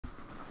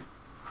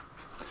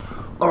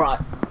Alright,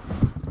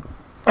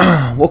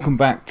 welcome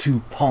back to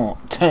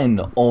part 10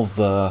 of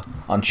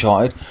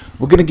Uncharted.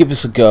 We're going to give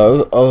this a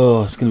go.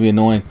 Oh, it's going to be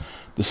annoying.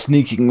 The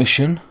sneaking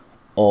mission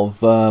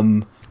of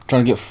trying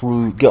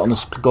to get on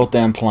this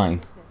goddamn plane.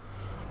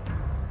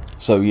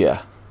 So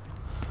yeah,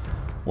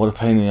 what a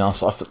pain in the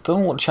ass. I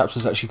don't know what the chapter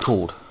is actually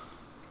called.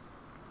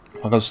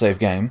 I gotta save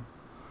game.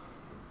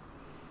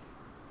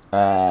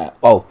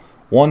 Oh,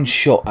 one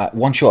shot at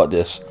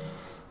this.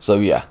 So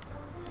yeah.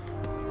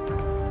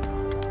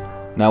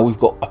 Now we've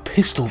got a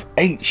pistol of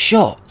 8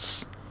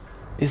 shots.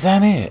 Is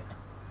that it?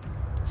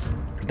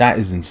 That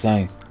is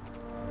insane.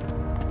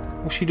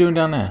 What's she doing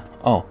down there?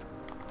 Oh.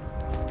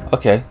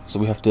 Okay, so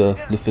we have to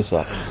lift this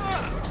up.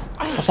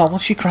 What's that?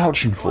 What's she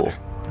crouching for?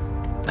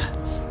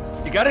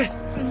 You got it?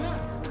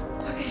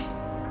 Mm-hmm. Okay.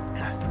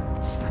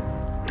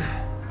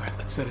 Alright,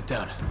 let's set it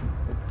down.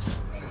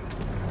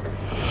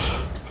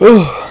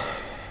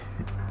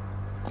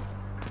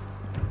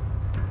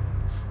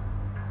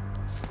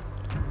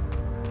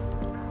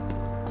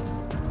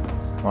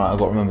 Right, I've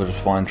got to remember to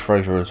find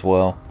treasure as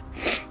well.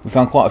 We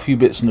found quite a few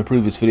bits in the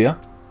previous video.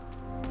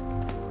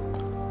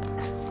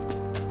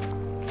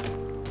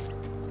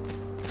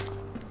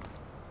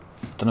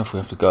 Don't know if we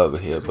have to go over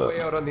here, but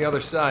way out on the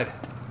other side.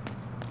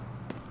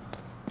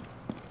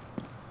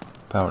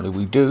 Apparently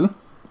we do.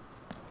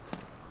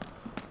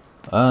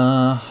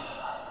 Oh,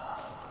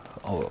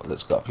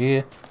 let's go up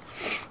here.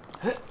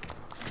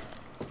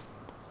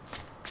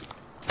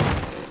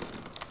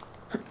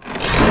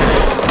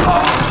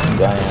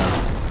 Damn.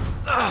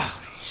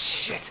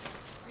 Shit.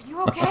 Are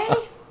you okay?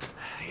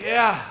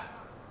 Yeah,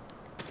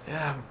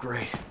 I'm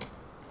great.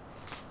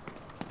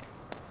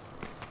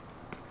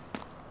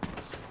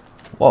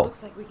 Whoa.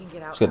 Looks like we can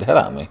get out. Scared the hell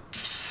out of me.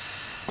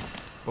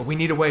 But we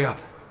need a way up.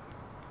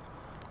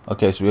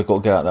 Okay, so we've got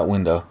to get out that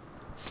window.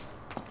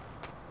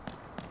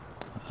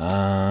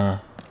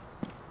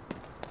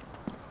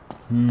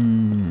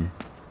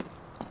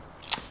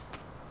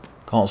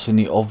 Can't see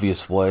any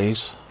obvious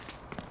ways.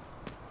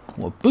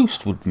 Well, a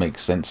boost would make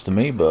sense to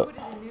me, but... Put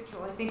it in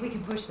neutral. I think we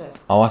can push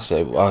this. Oh, I see.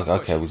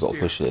 Okay, we've got to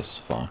push this.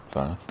 Fine,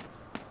 fair enough.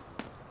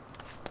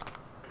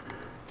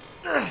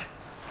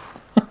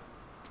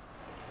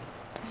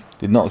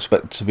 Did not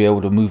expect to be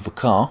able to move the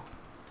car.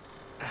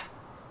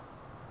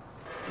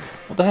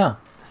 What the hell?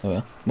 There we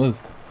are.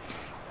 Move.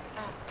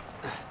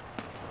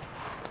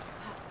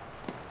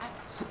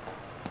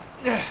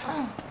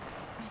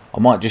 I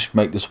might just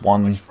make this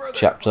one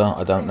chapter.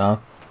 I don't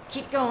know.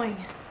 Keep going.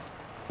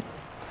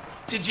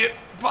 Did you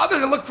bother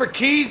to look for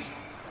keys?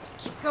 Just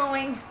keep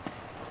going.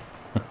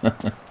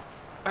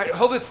 Alright,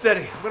 hold it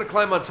steady. I'm gonna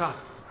climb on top.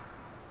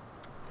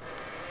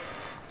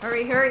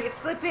 Hurry, hurry. It's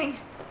slipping.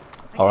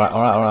 Alright,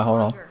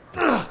 hold on.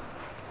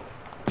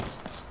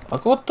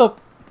 Like, what the...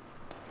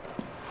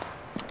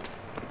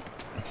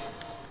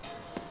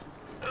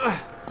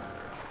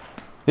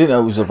 Didn't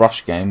know it was a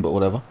rush game, but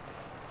whatever.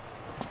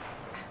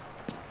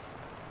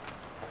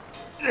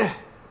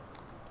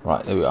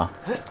 Right, there we are.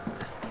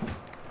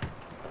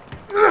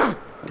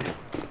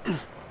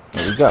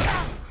 There we go.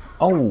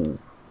 Oh!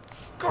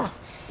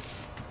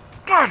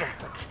 Got it.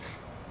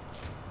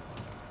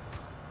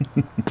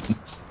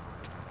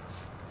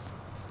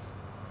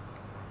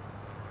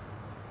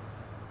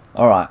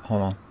 Alright,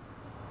 hold on.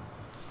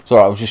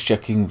 Sorry, I was just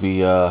checking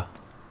the,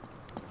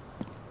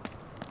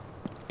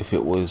 if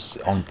it was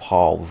on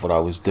par with what I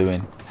was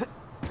doing.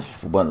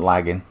 If it weren't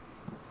lagging.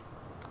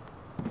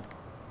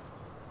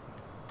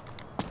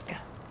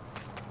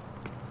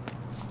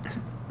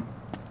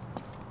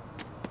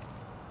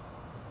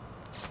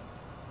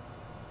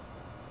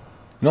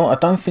 You know what, I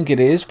don't think it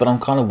is, but I'm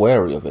kind of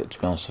wary of it, to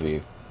be honest with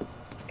you.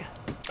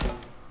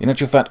 In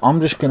actual fact, I'm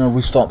just going to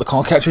restart the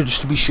car catcher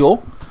just to be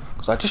sure,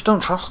 because I just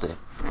don't trust it.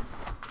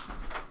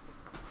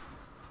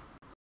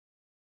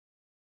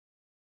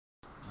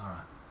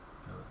 Alright.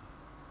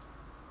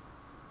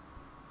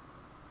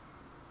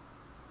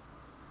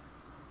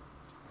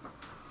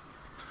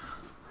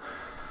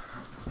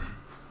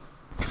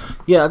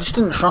 Yeah, I just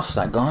didn't trust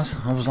that, guys.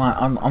 I was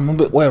like, I'm a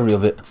bit wary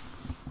of it.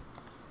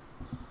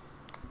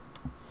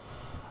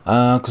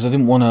 Because I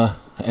didn't want to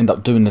end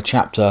up doing the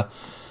chapter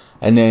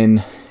and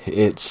then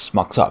it's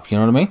mucked up, you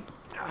know what I mean?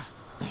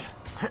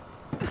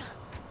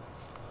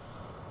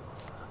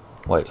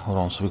 Wait, hold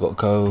on, so we've got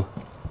to go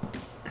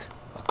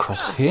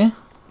across here?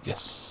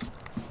 Yes.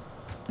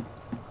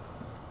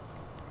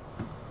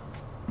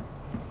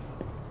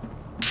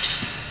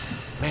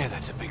 Man,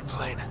 that's a big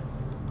plane.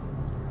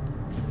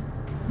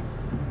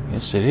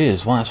 Yes, it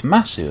is. Wow, it's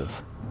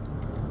massive.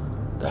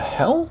 The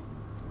hell?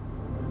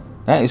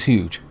 That is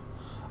huge.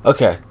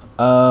 Okay,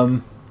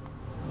 right,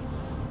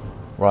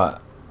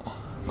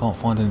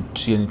 can't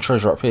see any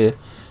treasure up here.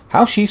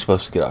 How's she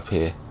supposed to get up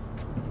here?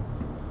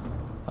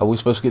 Are we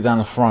supposed to get down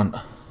the front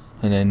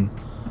and then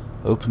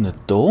open the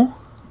door?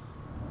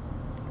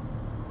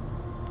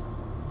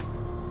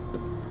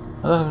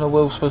 I don't even know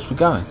where we're supposed to be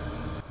going.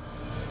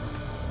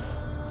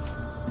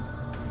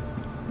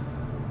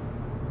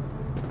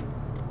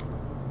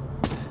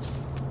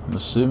 I'm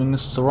assuming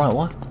this is the right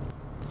one.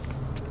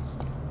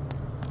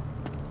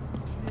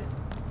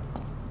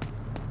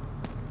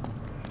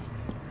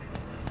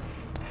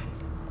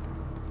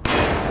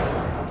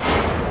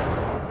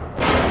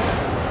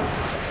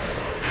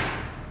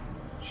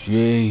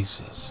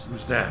 Jesus.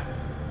 Who's that?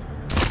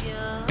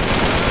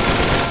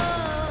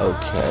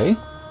 Okay.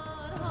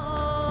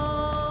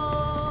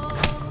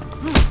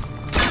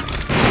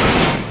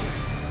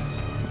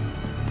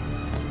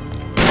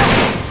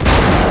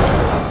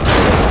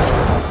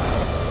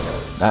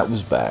 That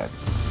was bad.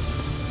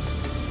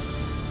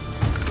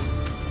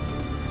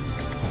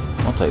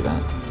 I'll take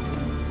that.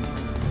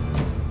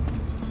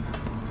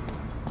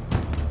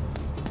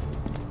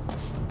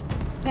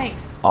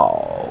 Thanks.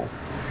 Oh.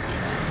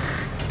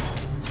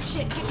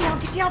 Shit,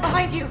 get down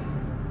behind you.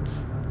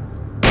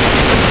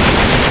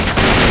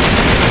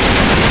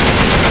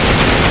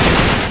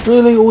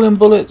 Really? All them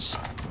bullets?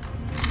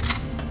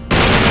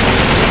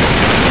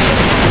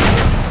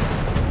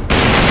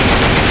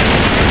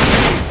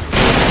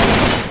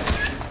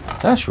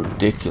 That's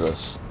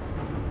ridiculous.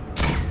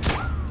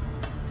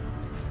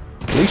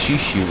 At least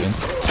she's shooting.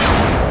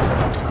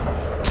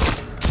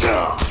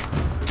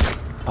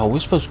 Oh, we're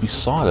supposed to be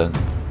silent.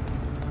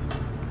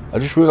 I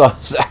just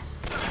realised that.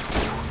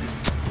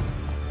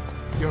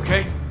 You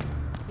okay?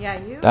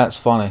 Yeah, you? That's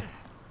funny.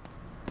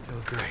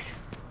 Feel great.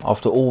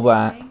 After all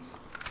that.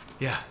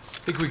 Yeah, I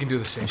think we can do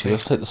the same Actually, thing.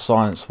 let's take the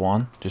science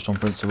one, just on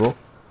principle.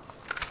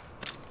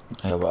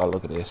 Yeah, but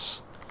look at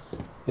this.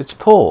 It's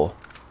poor.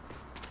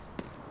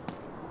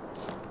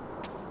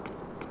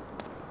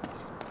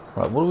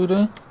 Right, what are we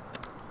doing?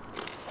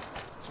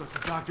 That's what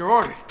the doctor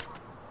ordered.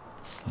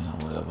 Yeah,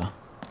 whatever.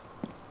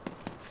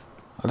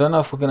 I don't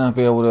know if we're going to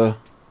be able to...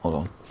 Hold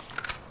on.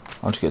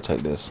 I'm just going to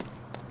take this.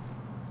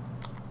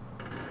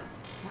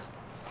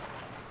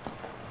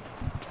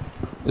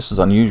 This is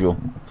unusual.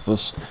 We're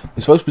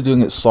supposed to be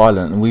doing it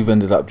silent, and we've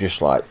ended up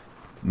just like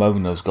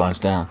mowing those guys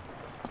down.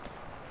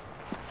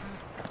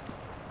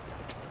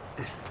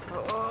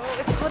 Oh,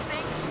 it's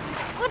slipping.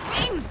 It's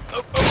slipping.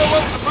 I'm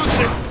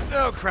losing it.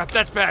 Oh, crap,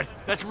 that's bad.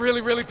 That's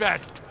really, really bad.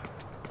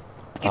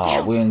 Get Oh,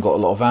 down. we ain't got a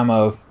lot of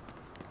ammo.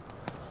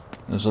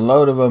 There's a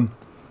load of them.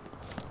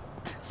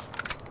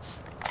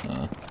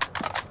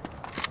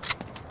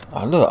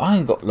 Oh, look, I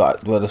ain't got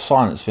like where the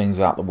silence thing's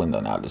out the window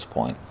now at this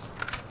point.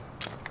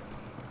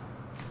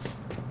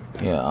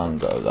 Yeah, I'll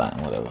go with that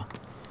and whatever.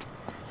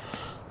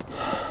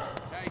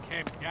 Take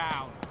him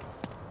down.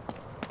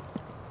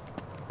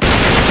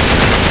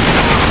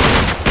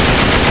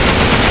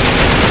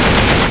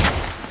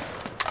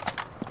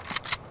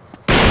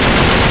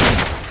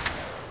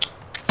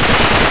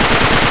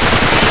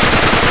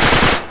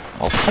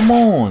 Oh, come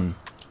on.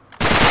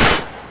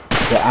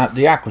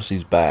 The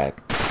accuracy's bad.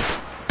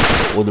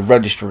 Or the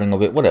registering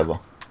of it, whatever. I'm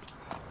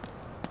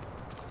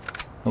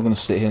not going to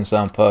sit here and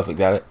sound perfect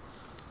at it.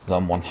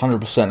 I'm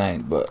 100%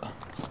 ain't, but...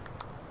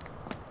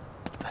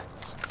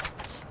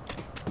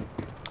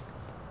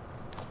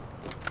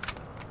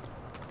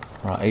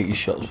 Right, 80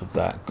 shots with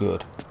that,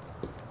 good.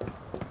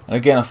 And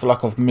again, I feel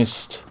like I've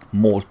missed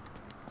more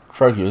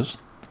treasures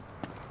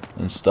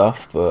and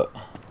stuff, but...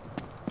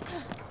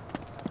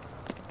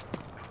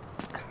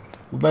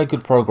 We've made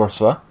good progress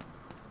there.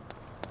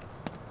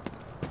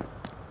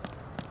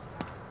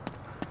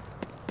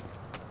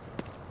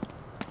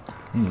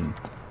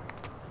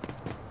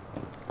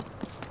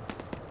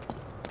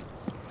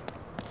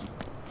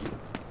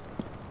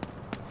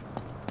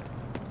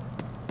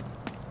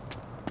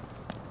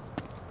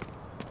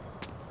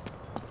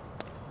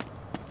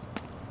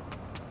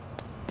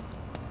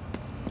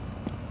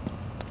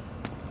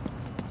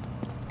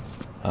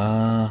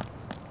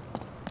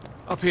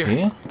 Up here.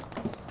 Here?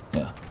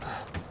 Yeah.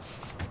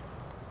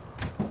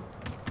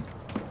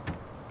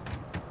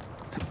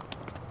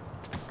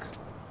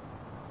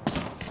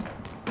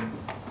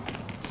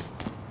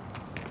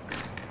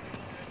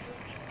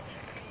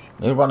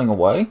 They're running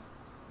away?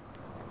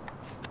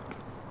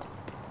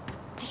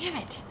 Damn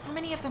it. How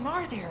many of them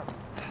are there?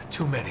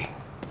 Too many.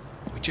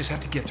 We just have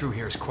to get through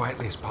here as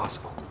quietly as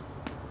possible.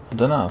 I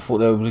don't know, I thought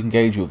they would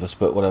engage with us,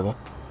 but whatever.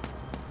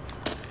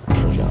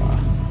 Treasure.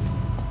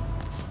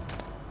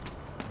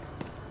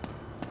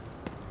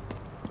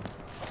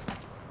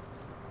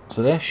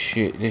 So there's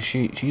shit,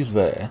 she's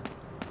there.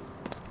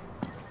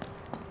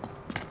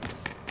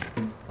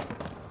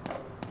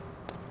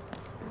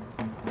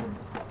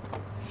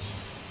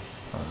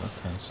 Oh,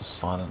 okay, so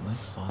silently.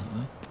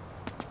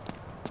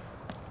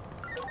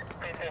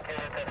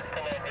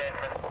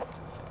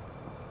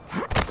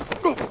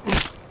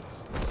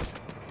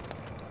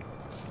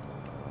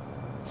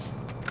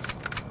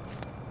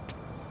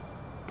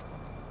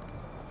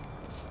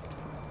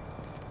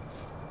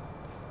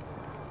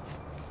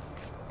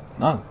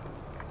 No.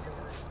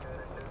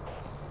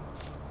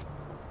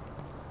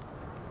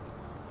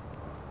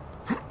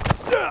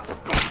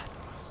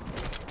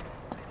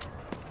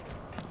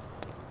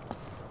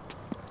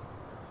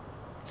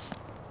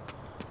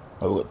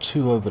 Oh, we've got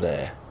two over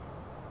there.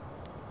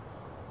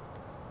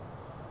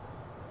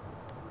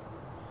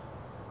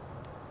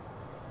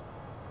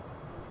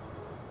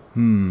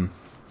 Do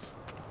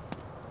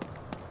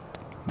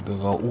we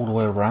go all the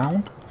way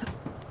around?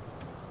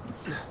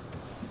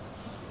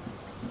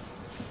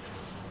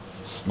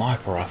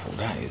 Sniper rifle,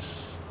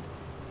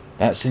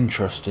 that's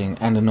interesting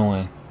and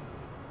annoying.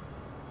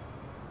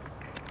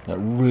 It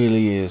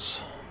really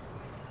is.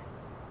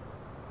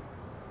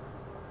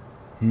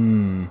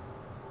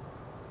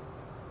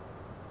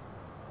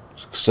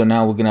 So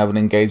now we're going to have an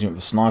engagement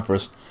with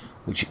snipers,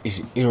 which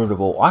is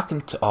irritable. I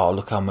can oh,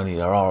 look how many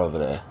there are over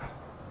there.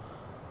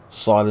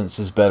 Silence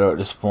is better at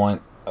this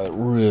point. It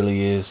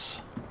really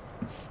is.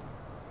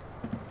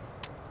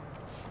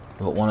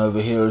 We've got one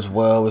over here as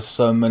well. There's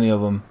so many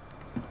of them.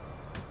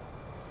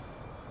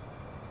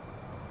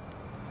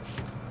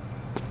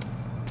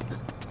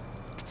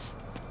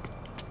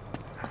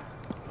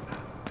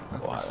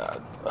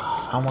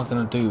 How am I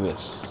going to do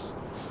this?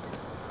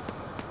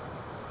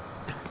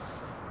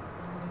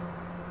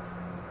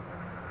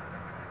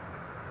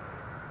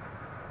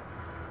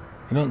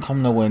 You don't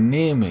come nowhere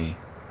near me.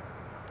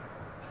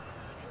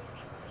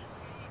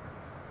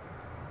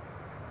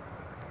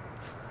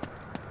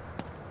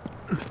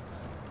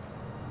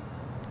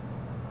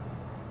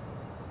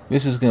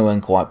 This is going to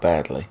end quite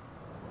badly.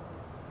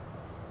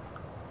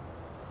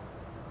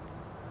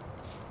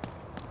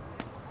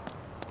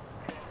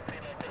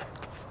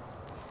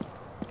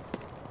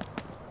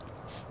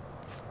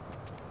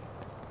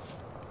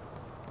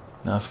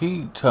 Now if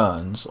he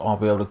turns, I'll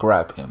be able to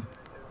grab him.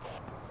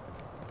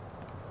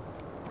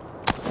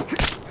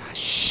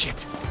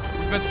 Shit.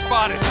 We've been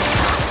spotted.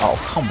 Oh,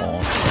 come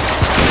on.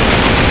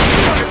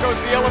 There goes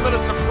the element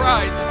of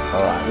surprise.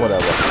 Alright,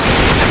 whatever.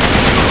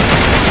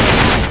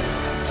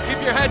 Just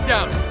keep your head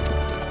down.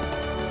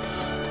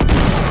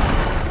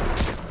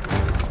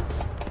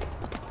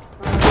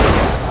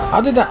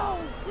 How did that...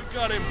 We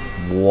got him.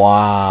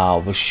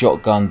 Wow, the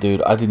shotgun,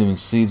 dude. I didn't even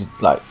see the...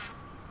 Like...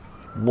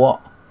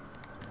 What?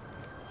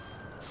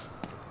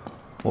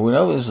 Well, we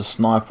know there's a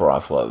sniper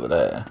rifle over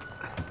there.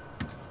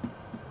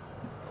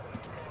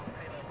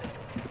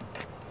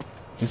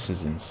 This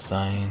is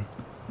insane.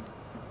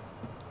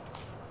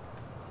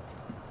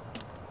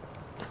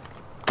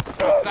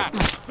 What's that?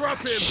 Drop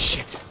him!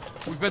 Shit!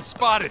 We've been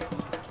spotted.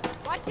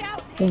 Watch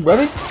out!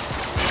 Ready?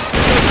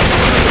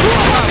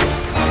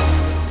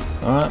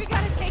 Alright. We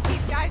gotta take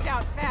these guys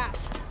out fast.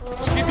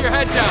 Just keep your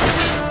head down.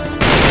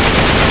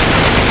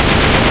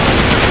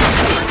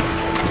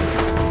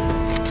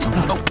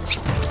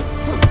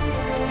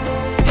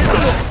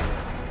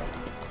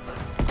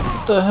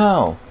 What the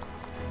hell?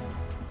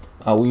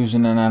 Oh, we're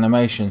using an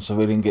animation so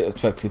we didn't get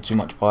affected too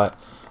much by it.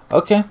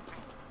 Okay.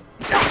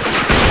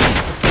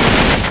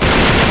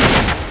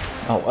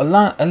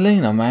 Oh,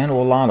 Elena, man,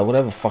 or Lana,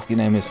 whatever the fuck your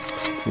name is.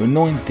 You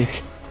annoying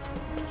dick.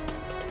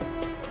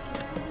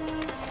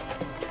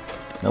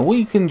 Now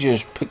we can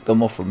just pick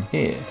them off from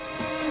here.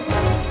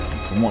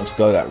 If we want to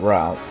go that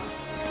route.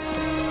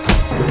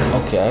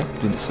 Okay,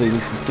 didn't see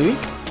this as doing.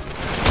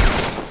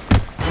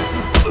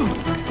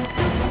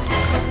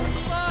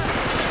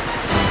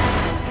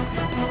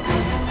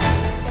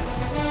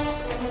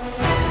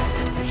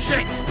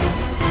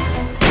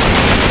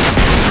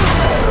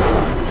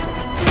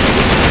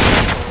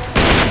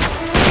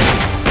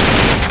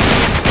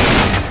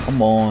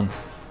 Come on.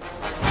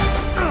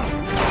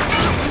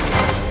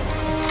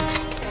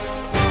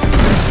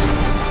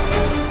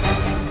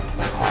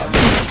 Oh, I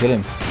didn't kill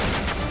him.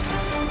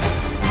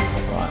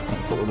 Right, I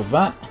got rid of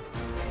that.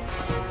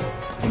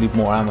 We need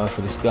more ammo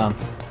for this gun.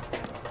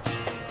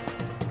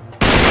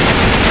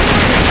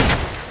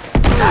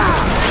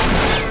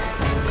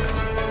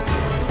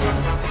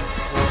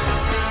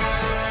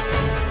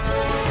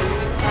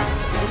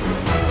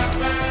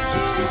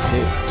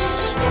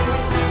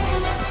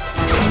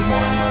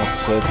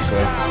 So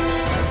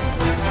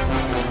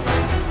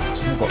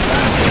still got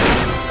that.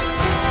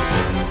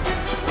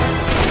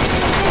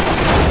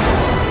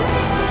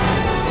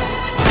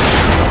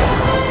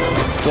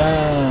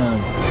 Damn.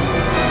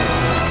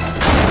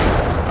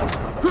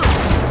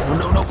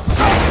 No.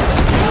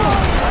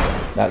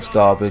 That's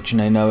garbage and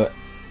they know it.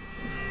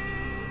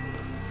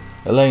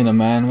 Elena,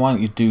 man, why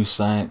don't you do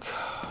something?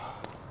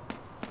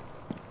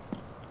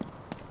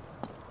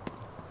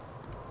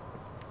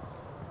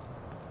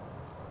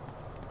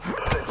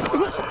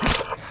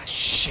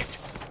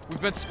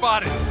 We've been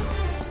spotted.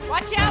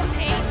 Watch out,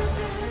 Nate!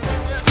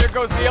 Yeah, there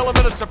goes the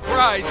element of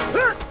surprise.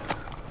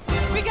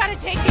 We gotta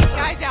take these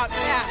guys out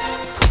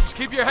fast. Just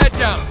keep your head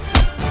down.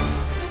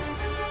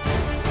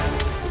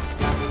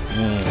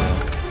 Yeah.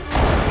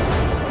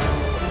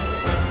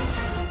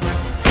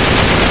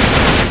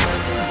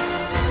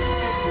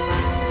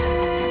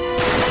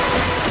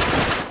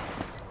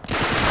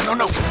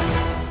 No.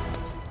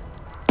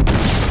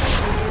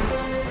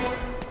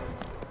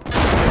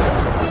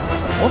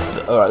 What the?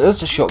 Alright,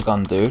 there's a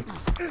shotgun, dude.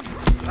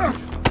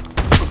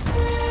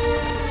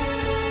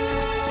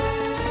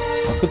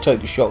 I could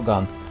take the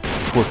shotgun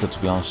quicker, to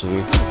be honest with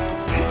you.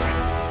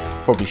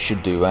 Probably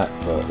should do that,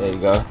 but there you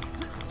go.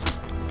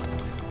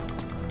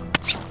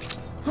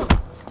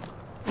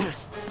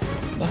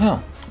 What the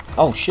hell?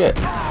 Oh shit.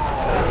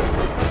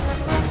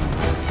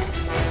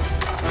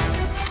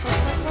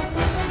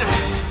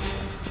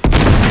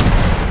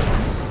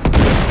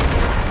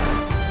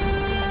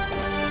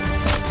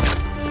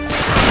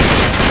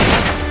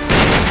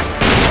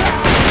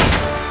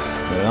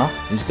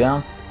 He's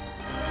down.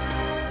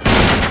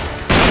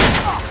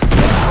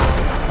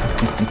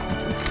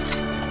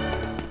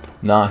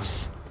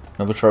 Nice.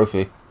 Another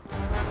trophy.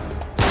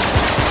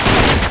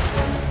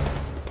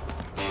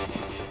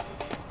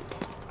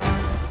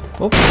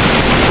 Oops.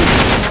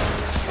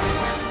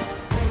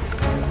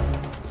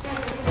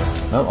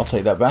 No, I'll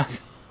take that back.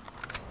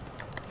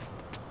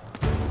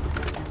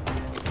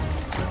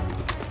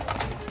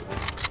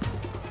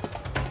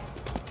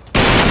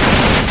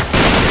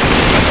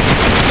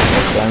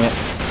 Damn it.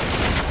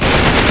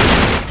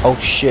 Oh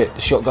shit,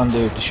 the shotgun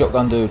dude, the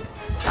shotgun dude.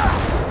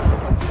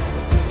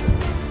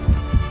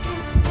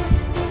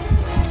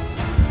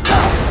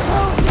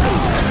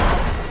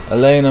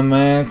 Elena,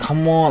 man,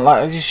 come on,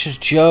 like, it's just a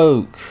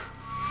joke.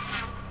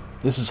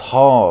 This is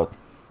hard.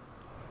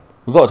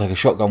 We've got to take a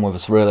shotgun with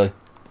us, really.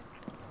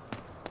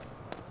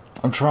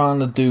 I'm trying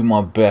to do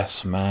my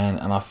best, man,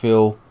 and I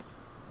feel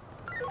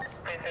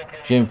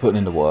she ain't putting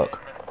in the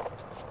work.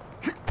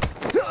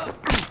 Ah,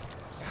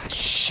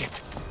 shit.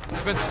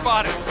 I've been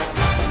spotted.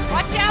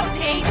 Watch out,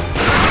 Nate!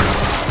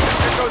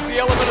 There goes the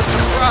element of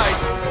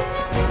surprise.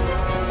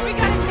 We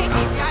gotta take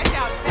these guys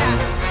out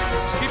fast.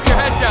 Just keep your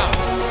head down.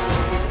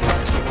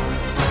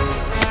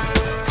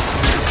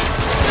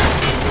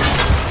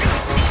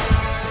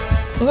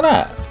 Look at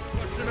that.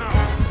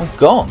 I'm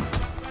gone.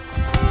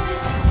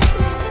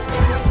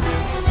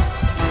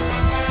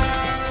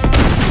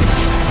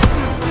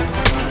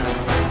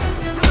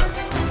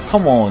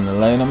 Come on,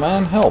 Elena,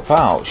 man. Help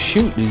out.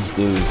 Shoot these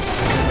dudes.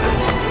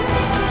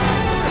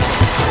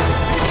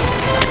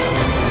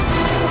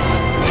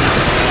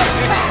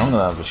 I'm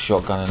gonna have a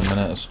shotgun in a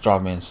minute. It's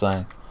driving me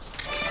insane.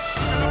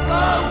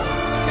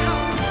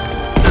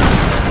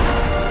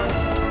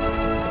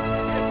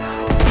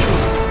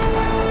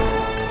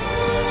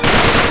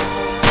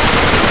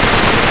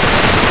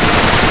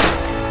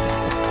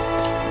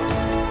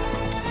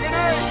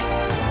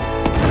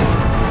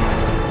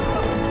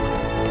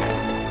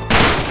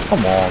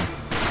 Come on.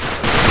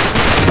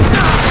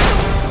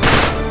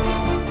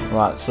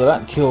 Right, so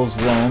that kills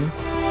them.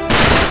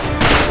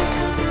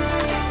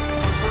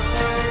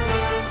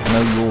 I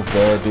know you're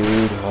there,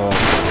 dude. Oh.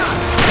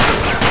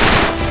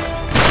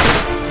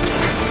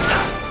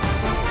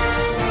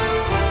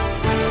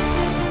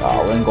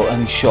 Oh, we ain't got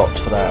any shots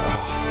for that.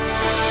 Oh.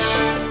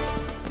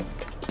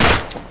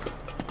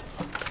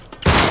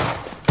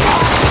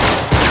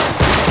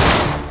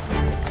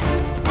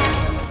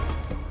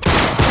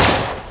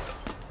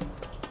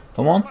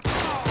 Come on.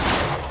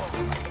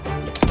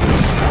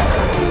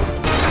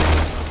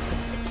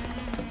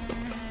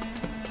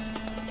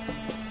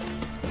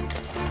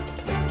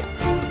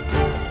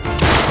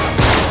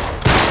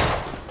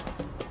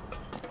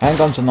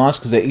 Handguns are nice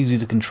because they're easy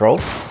to control.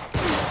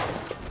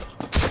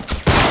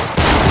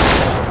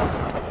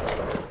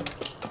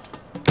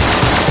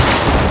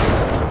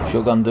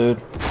 Shotgun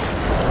dude.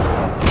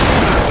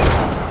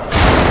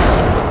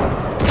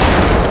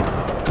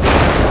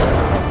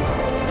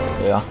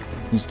 Yeah,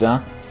 he's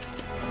down.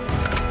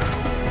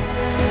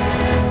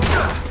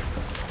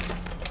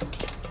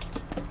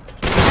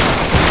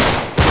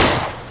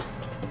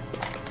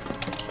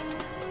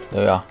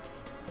 There we are.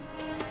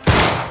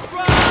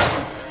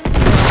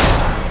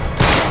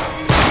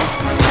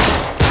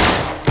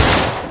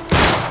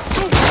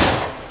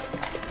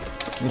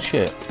 Good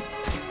shit.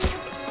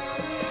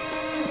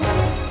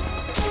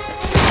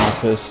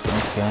 Marcus,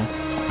 okay.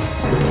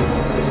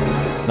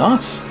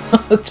 Nice.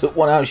 Took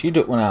one out, she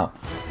took one out.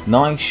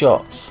 9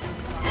 shots.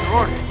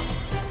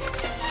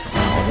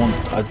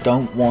 I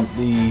don't want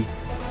the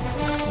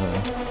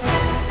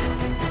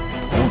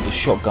I want the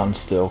shotgun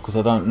still because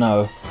I don't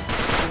know.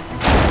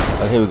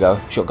 Oh, here we go.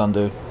 Shotgun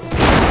dude.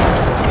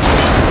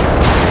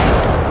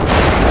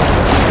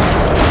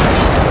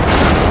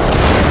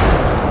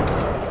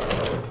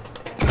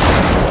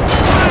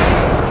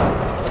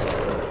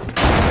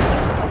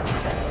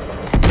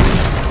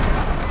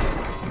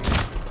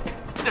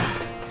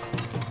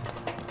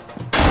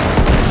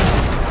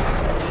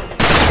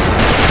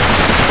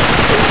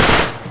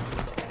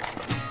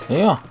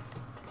 Yeah.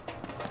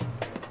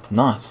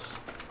 Nice.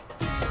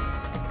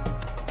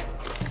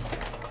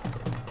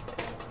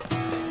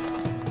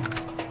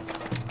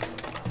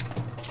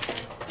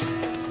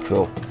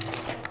 Cool.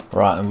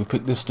 Right, and we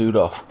pick this dude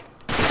off.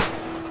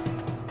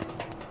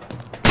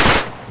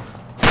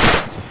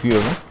 There's a few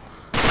of them.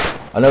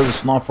 I know the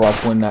sniper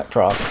rifle in that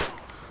truck.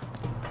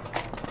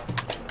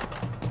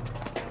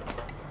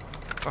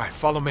 Alright,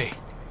 follow me.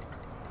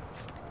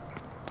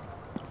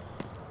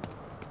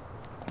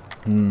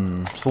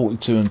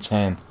 42 and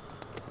 10.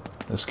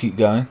 Let's keep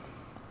going.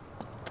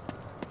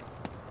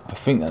 I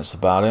think that's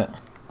about it.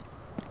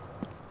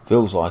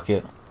 Feels like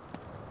it.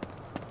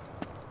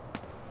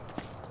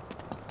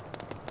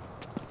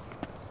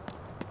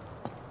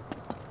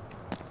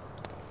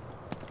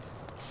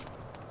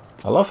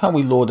 I love how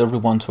we lured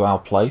everyone to our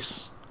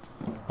place.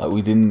 Like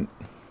we didn't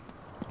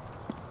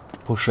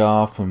push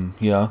up and,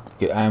 you know,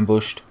 get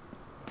ambushed.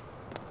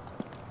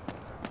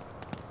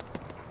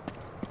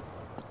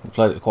 We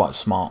played it quite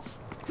smart.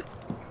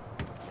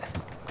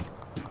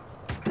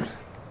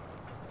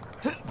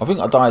 I think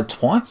I died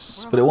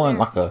twice, but it wasn't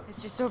like a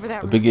It's just over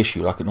that big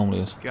issue like it normally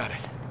is. Got it.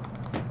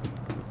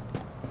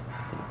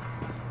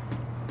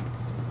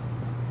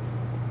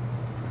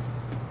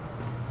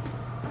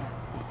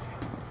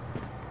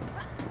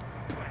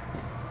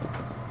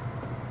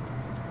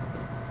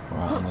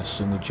 I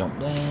assume we jump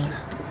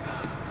there.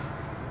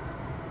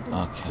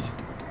 Okay.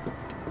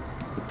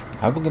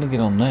 How are we going to get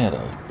on there,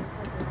 though?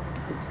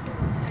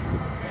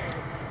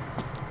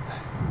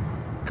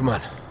 Come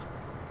on.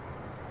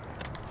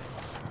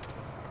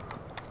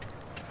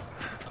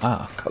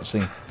 Ah,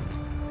 cutscene.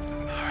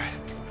 Alright.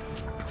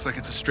 Looks like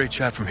it's a straight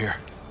shot from here.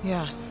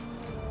 Yeah.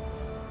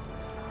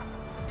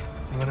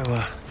 I'm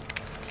gonna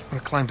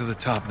climb to the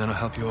top, then I'll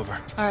help you over.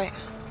 All right.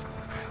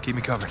 Keep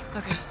me covered.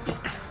 Okay.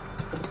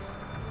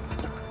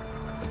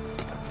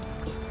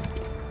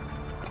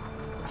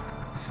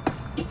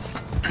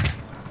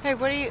 Hey,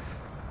 what are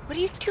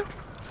you doing?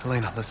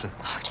 Helena, listen.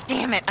 Oh,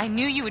 damn it. I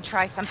knew you would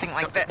try something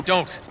like this.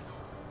 Don't!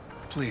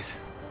 Please.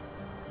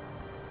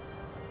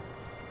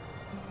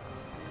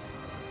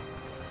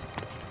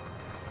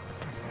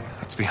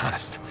 Let's be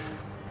honest.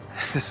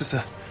 This is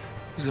a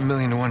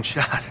 1,000,000 to 1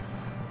 shot.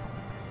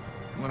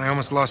 When I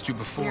almost lost you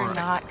before, You're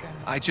not gonna.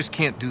 I just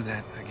can't do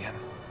that again.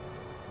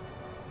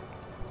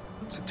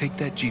 So take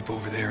that Jeep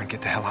over there and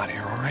get the hell out of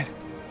here, all right?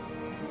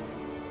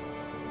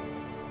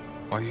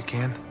 While you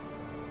can.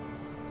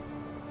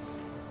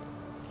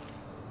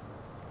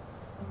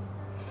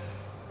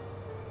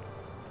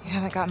 You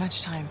haven't got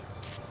much time.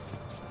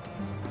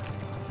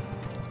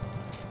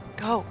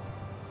 Go.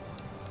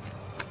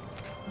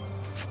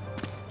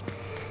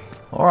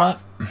 Alright.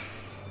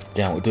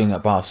 Damn, we're doing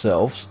that by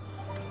ourselves.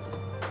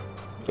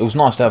 It was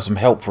nice to have some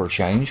help for a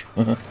change.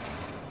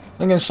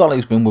 Again,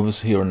 Sully's been with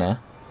us here and there.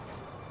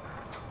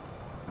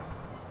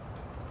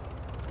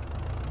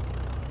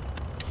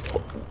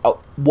 Oh,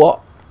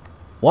 what?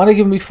 Why are they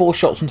giving me 4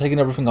 shots and taking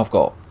everything I've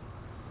got?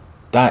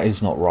 That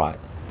is not right.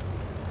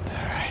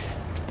 Alright.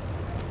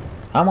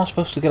 How am I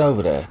supposed to get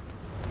over there?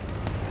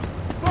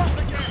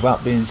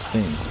 Without being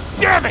seen.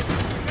 Damn it!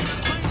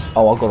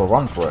 Oh, I've got to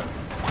run for it.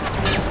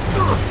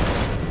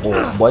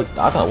 Or wait,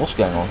 I don't know what's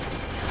going on.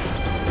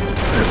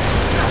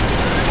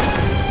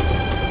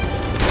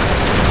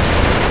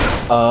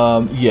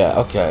 Yeah,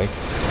 okay.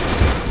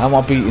 How am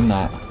I beating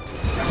that?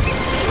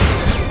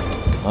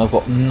 I've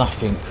got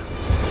nothing.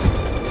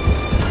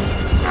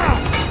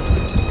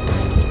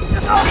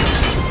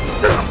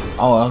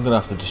 Oh, I'm gonna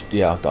have to just...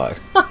 Yeah, I've died.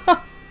 I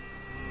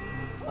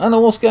don't know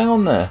what's going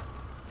on there.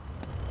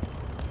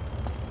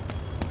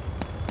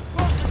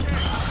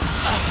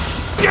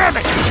 Damn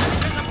it!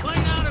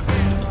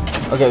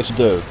 Okay, let's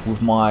do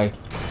with my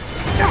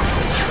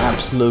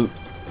absolute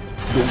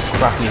little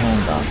crappy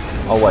handgun.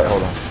 Oh wait,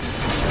 hold on.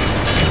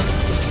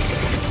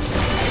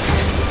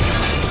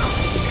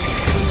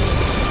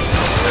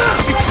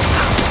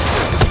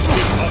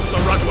 Off the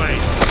runway.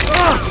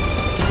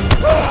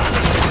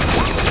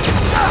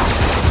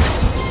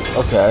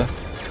 Okay.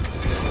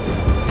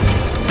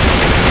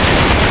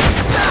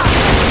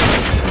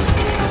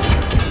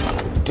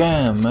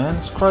 Damn, man,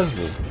 it's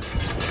crazy.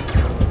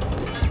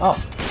 Oh.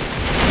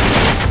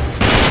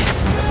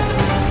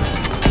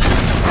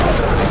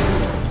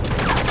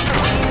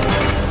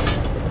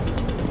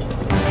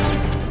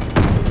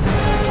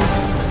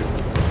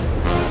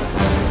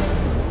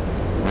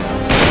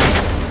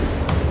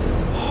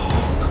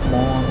 Come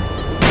on.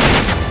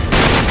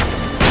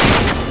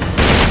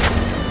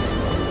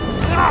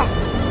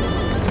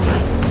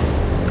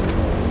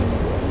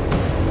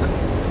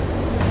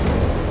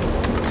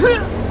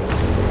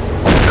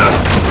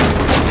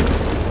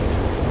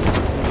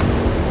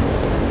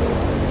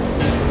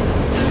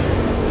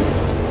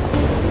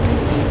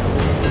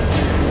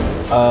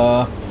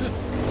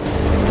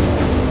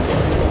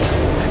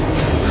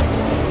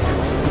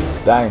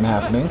 That ain't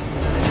happening.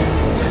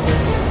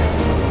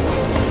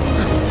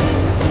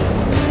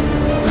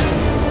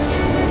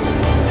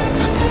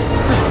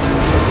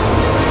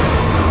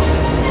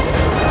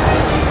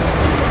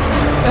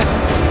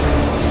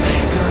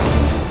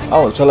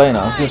 Oh, it's Elena.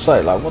 I was gonna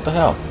say, like, what the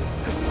hell?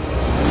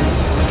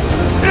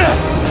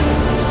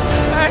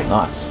 Hey,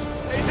 Nice.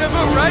 deja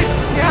vu, right?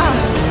 Yeah.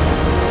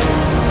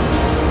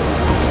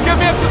 Just get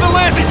me up to the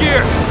landing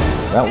gear.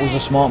 That was a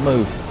smart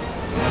move.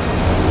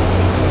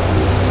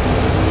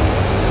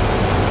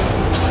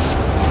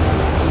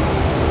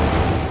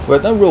 We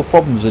had no real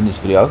problems in this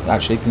video,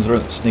 actually,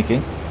 considering it's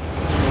sneaking,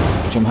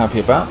 which I'm happy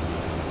about.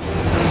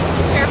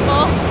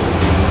 Careful.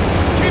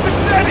 Keep it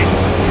steady.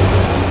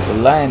 The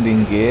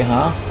landing gear,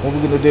 huh? What are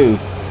we gonna do?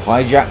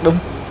 Hijack them?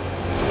 To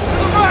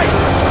the right.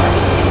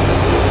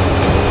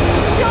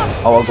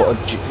 Jump. Oh, I've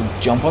got to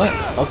jump on it?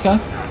 Okay.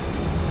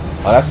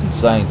 Oh, that's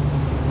insane.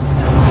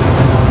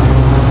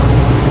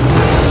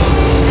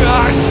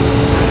 God.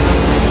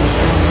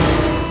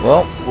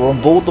 Well, we're on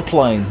board the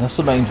plane. That's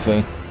the main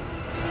thing.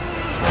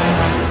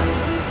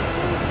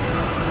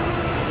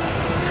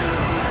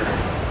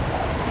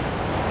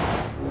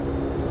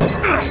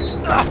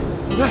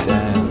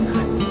 Damn.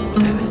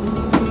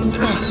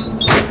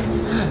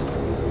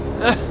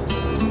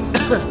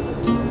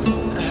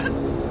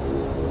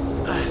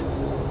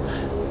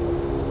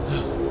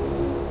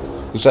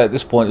 You say at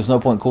this point, there's no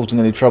point causing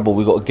any trouble.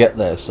 We've got to get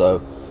there,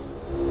 so.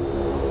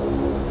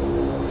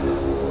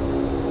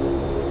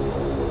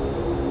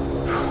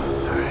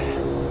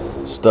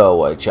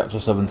 Stowaway, chapter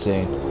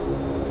 17.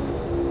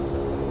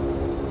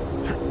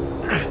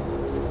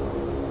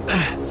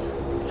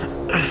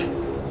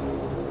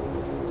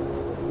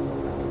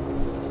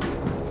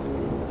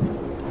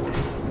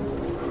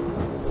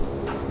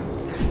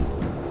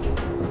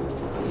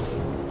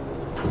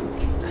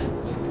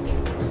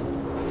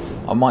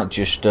 I might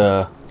just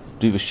do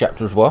this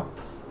chapter as well.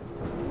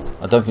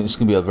 I don't think it's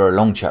going to be a very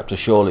long chapter,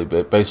 surely,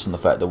 but based on the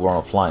fact that we're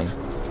on a plane.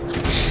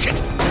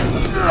 Shit.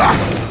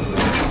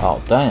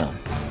 Oh, damn.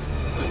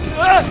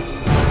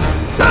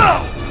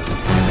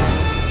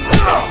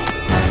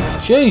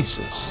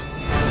 Jesus.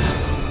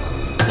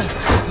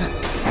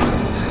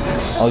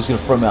 Oh, he's going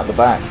to throw me out the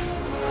back.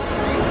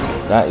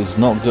 That is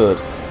not good.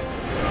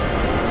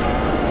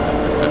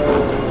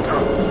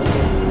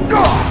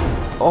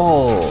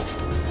 Oh.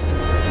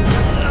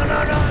 No.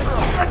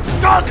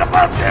 Let's talk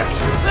about this.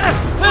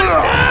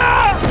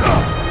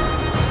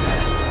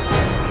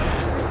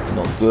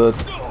 Not good.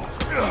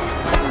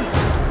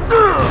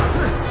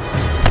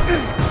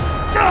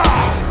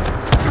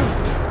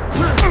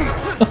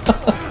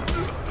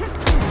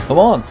 Come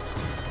on.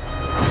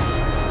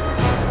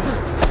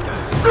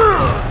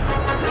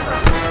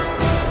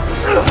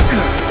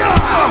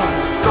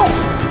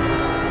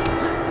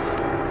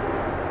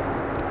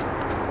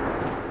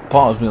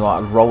 Part of me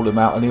like I'd roll him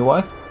out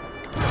anyway.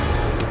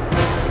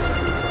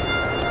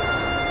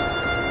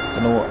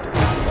 You know what? I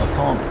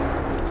can't.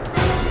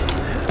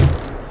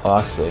 Oh,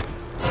 I see.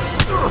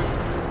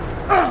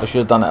 I should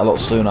have done it a lot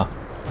sooner.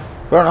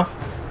 Fair enough.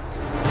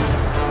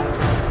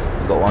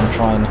 I've got one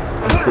try and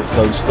equip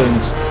those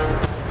things.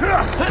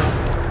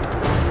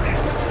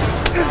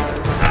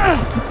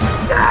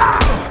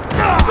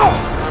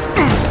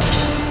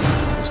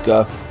 Let's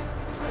go.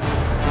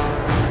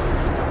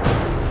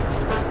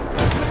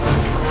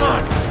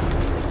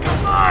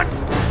 Come on.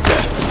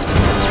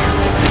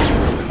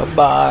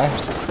 Bye-bye.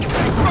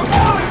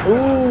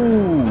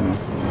 Ooh.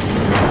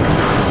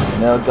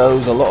 And there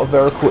goes a lot of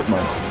their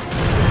equipment.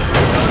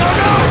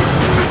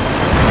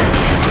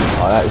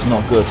 Oh, that is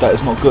not good. That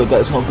is not good.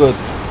 That is not good.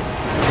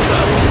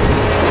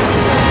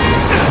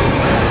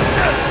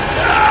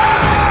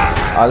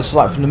 Ah, this is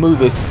like from the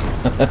movie.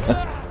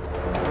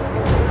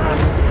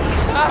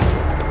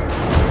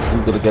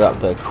 We've got to get up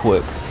there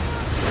quick.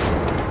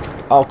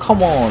 Oh,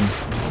 come on.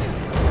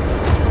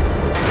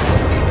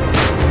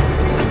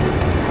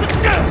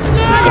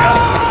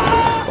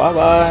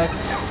 Bye-bye.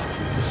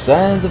 The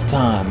sands of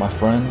time, my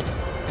friend.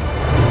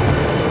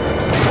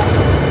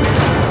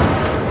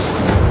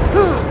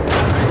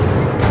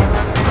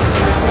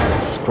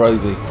 It's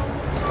crazy.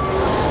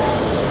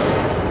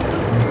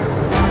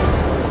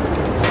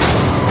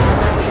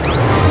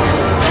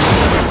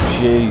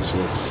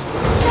 Jesus.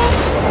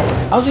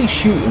 How's he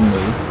shooting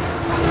me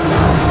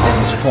at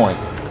this point?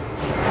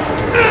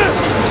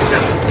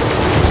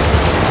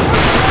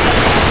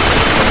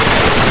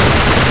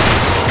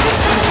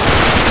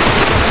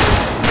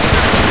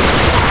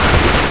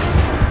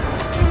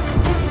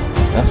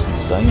 That's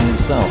insane in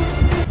itself.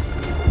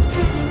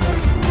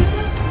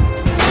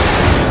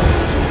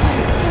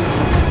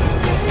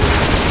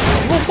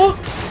 What?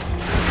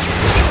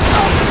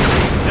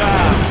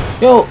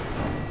 Yo!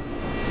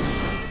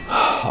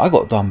 I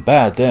got done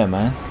bad there,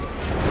 man.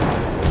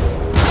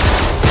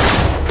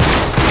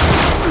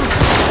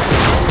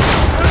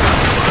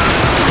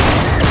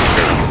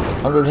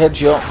 $100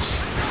 headshots.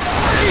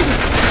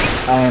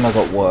 And I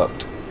got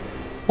worked.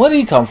 Where did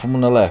he come from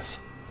on the left?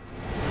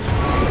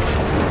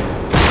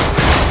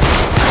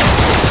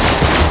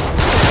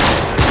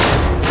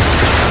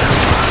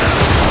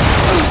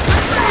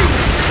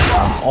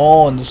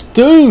 Oh, and this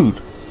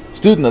dude! This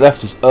dude on the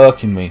left is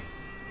irking me.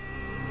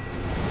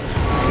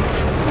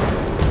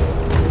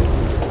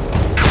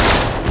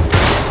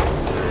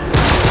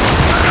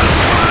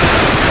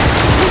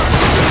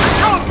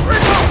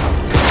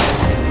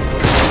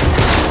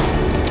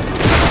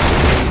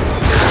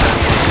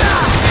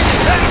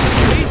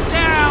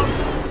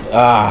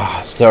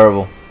 Ah, it's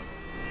terrible.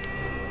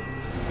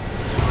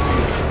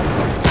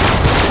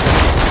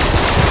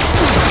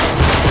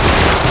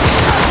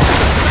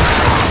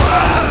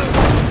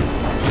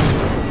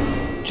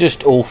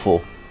 Just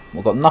awful.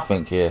 We've got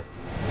nothing here.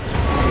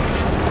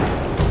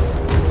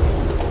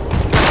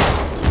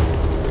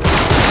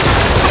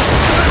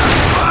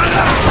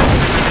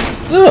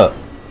 Look!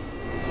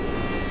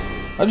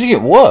 How'd you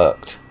get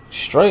worked?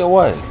 Straight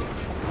away.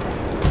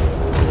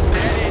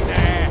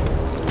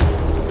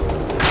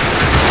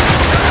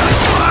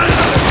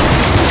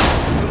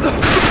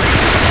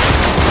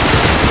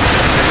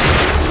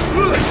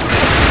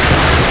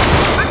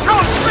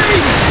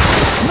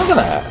 Look at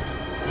that.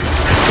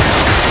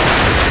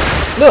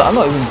 Look, I'm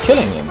not even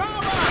killing him.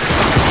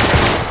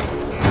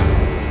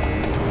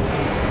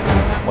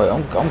 Wait,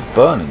 I'm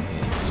burning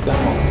here. What's going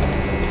on?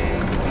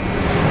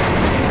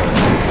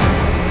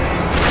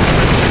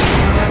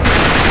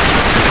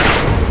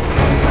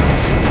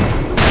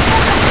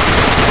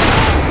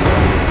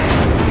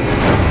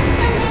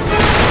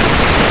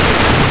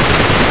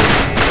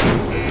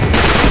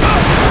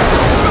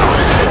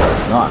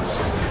 Nice.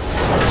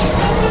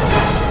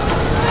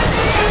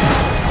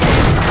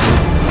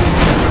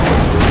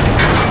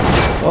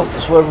 Well,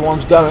 that's where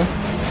everyone's going.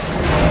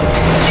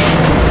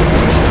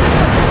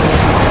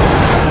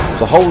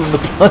 There's a hole in the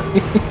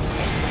plane.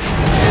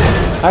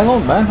 Hang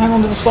on, man. Hang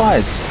on to the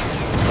sides.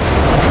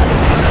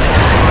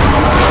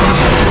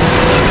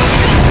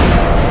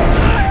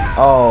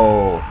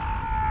 Oh.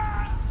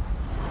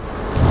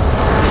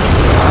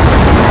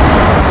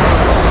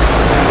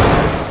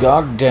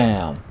 God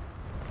damn.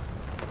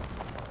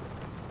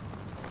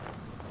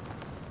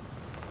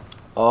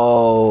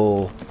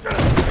 Oh.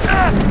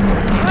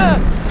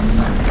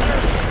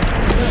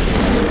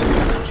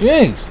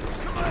 Jesus.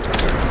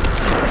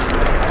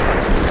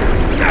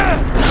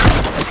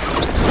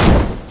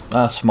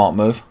 That's a smart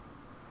move.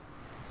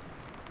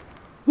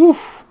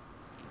 Woof.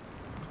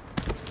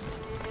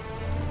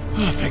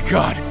 Oh, thank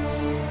God.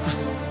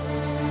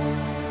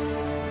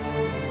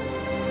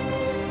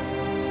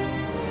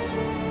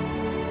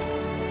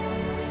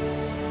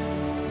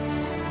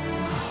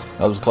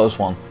 That was a close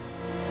one.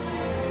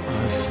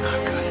 Oh, this is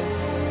not good.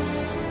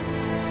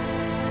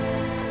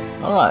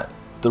 Alright.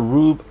 The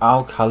Rub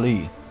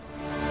Al-Khali.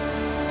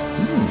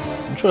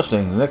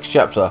 Interesting. The next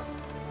chapter.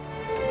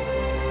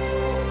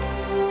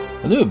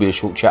 I knew it would be a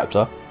short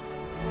chapter.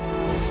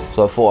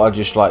 So I thought I'd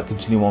just like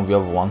continue on with the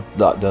other one.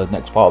 The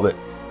next part of it.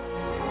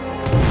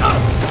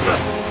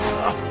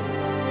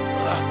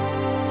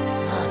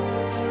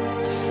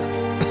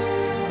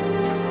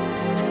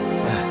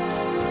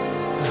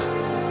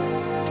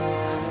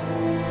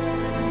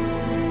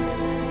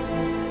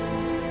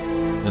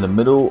 In the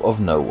middle of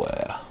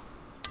nowhere.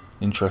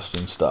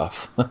 Interesting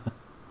stuff.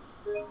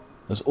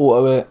 Let's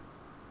auto it.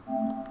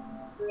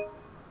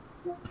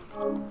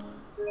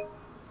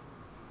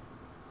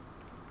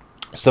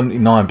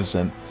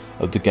 %79%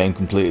 of the game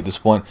complete at this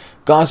point.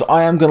 Guys,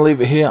 I am going to leave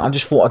it here. I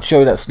just thought I'd show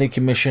you that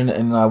sneaking mission,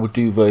 and I would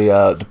do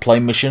the play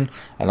mission,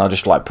 and I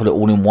just like put it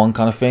all in one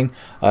kind of thing.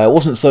 It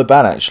wasn't so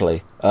bad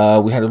actually.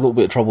 We had a little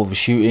bit of trouble with the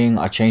shooting.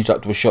 I changed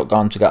up to a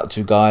shotgun, took out the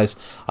two guys.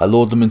 I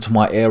lured them into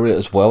my area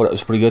as well. That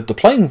was pretty good. The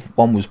playing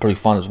one was pretty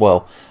fun as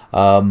well.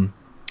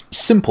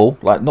 Simple,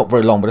 like not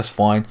very long, but that's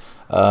fine.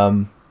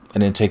 And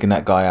then taking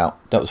that guy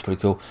out, that was pretty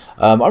cool.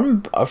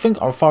 I think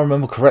if I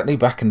remember correctly,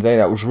 back in the day,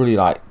 that was really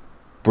like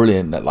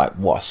brilliant. That like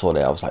what I saw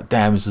there, I was like,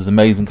 damn, this is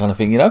amazing kind of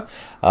thing, you know.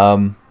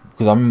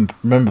 Because I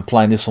remember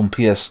playing this on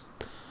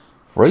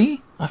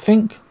PS3, I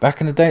think,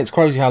 back in the day. It's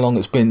crazy how long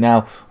it's been.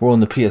 Now we're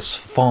on the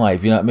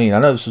PS5, you know what I mean? I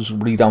know this was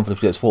really done for the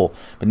PS4,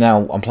 but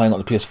now I'm playing on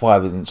the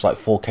PS5 and it's like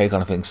 4K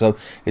kind of thing, so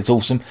it's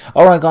awesome.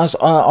 Alright guys,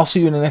 I'll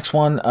see you in the next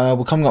one.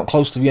 We're coming up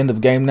close to the end of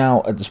the game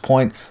now at this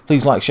point.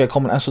 Please like, share,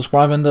 comment and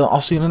subscribe, and I'll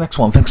see you in the next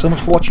one. Thanks so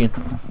much for watching.